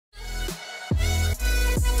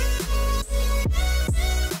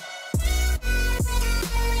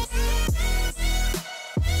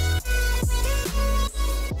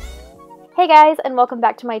Hey guys, and welcome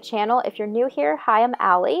back to my channel. If you're new here, hi, I'm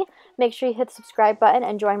Allie. Make sure you hit the subscribe button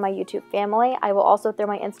and join my YouTube family. I will also throw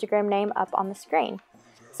my Instagram name up on the screen.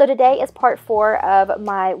 So today is part 4 of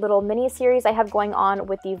my little mini series I have going on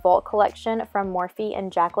with the Vault collection from Morphe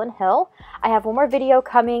and Jaclyn Hill. I have one more video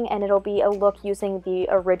coming and it'll be a look using the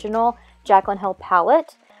original Jaclyn Hill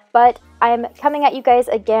palette. But I'm coming at you guys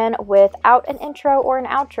again without an intro or an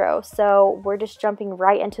outro, so we're just jumping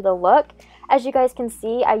right into the look. As you guys can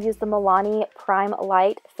see, I used the Milani Prime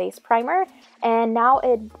Light Face Primer, and now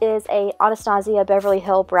it is a Anastasia Beverly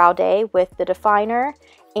Hill Brow Day with the definer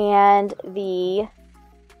and the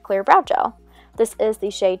clear brow gel. This is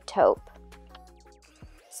the shade Taupe.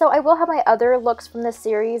 So I will have my other looks from this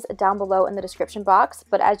series down below in the description box,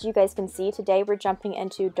 but as you guys can see, today we're jumping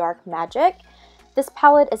into Dark Magic. This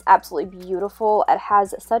palette is absolutely beautiful. It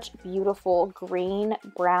has such beautiful green,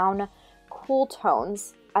 brown, cool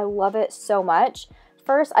tones. I love it so much.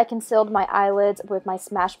 First, I concealed my eyelids with my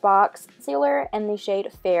Smashbox concealer in the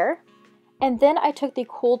shade Fair. And then I took the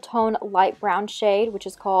cool tone light brown shade, which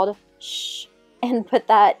is called Shh, and put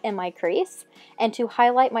that in my crease. And to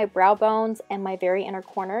highlight my brow bones and my very inner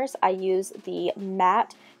corners, I use the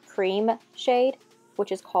matte cream shade,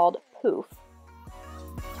 which is called Poof.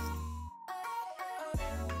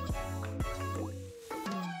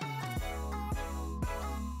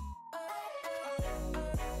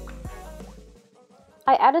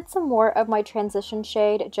 I added some more of my transition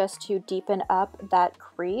shade just to deepen up that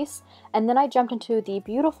crease, and then I jumped into the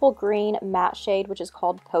beautiful green matte shade, which is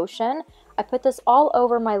called Potion. I put this all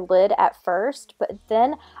over my lid at first, but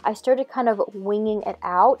then I started kind of winging it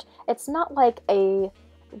out. It's not like a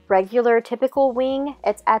regular typical wing,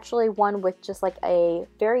 it's actually one with just like a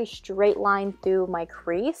very straight line through my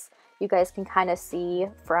crease. You guys can kind of see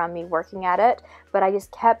from me working at it, but I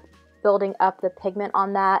just kept building up the pigment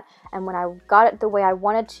on that, and when I got it the way I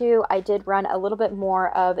wanted to, I did run a little bit more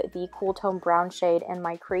of the cool tone brown shade in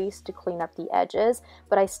my crease to clean up the edges,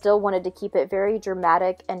 but I still wanted to keep it very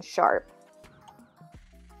dramatic and sharp.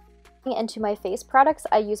 Into my face products,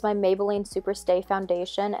 I use my Maybelline SuperStay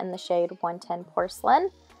Foundation in the shade 110 Porcelain.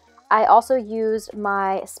 I also used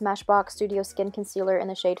my Smashbox Studio Skin Concealer in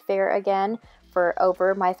the shade Fair again for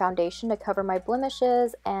over my foundation to cover my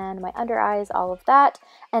blemishes and my under eyes, all of that.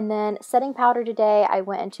 And then setting powder today, I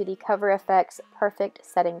went into the CoverFX Perfect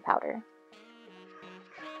Setting Powder.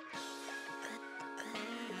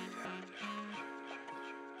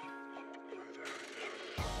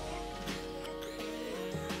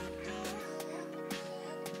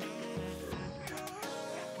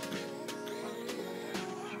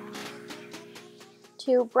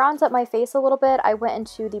 To bronze up my face a little bit, I went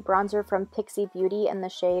into the bronzer from Pixi Beauty in the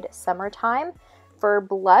shade Summertime. For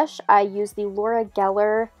blush, I used the Laura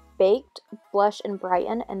Geller Baked Blush in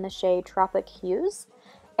Brighten in the shade Tropic Hues.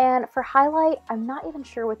 And for highlight, I'm not even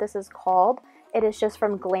sure what this is called. It is just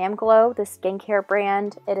from Glam, the skincare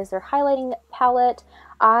brand. It is their highlighting palette.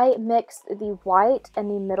 I mixed the white and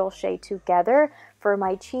the middle shade together for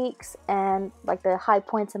my cheeks and like the high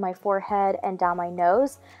points in my forehead and down my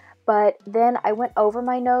nose. But then I went over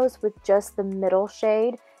my nose with just the middle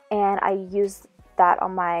shade, and I used that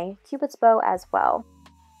on my Cupid's bow as well.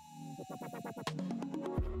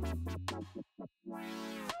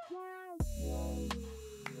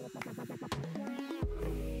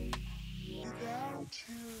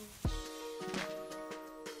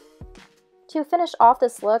 To finish off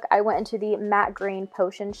this look, I went into the matte green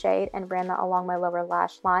Potion shade and ran that along my lower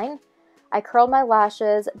lash line. I curled my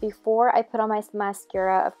lashes. Before I put on my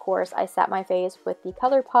mascara, of course, I sat my face with the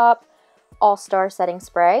ColourPop All-Star Setting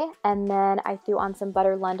Spray. And then I threw on some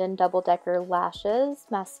Butter London Double Decker Lashes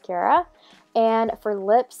mascara. And for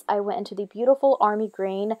lips, I went into the beautiful Army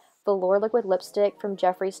Green Velour Liquid Lipstick from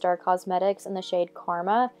Jeffree Star Cosmetics in the shade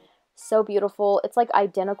Karma. So beautiful. It's like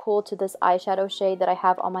identical to this eyeshadow shade that I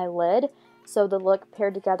have on my lid. So the look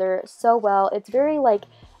paired together so well. It's very like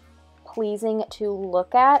pleasing to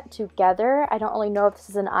look at together. I don't really know if this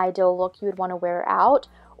is an ideal look you would want to wear out,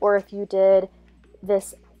 or if you did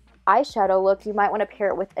this eyeshadow look, you might want to pair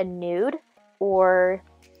it with a nude or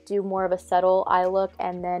do more of a subtle eye look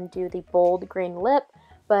and then do the bold green lip.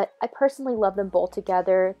 But I personally love them both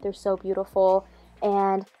together. They're so beautiful,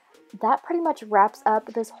 and that pretty much wraps up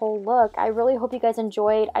this whole look. I really hope you guys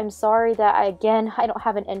enjoyed. I'm sorry that I don't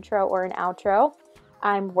have an intro or an outro.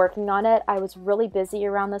 I'm working on it. I was really busy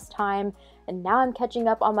around this time, and now I'm catching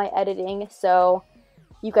up on my editing, so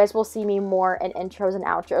you guys will see me more in intros and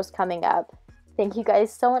outros coming up. Thank you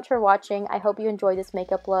guys so much for watching. I hope you enjoyed this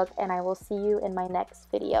makeup look, and I will see you in my next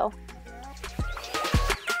video.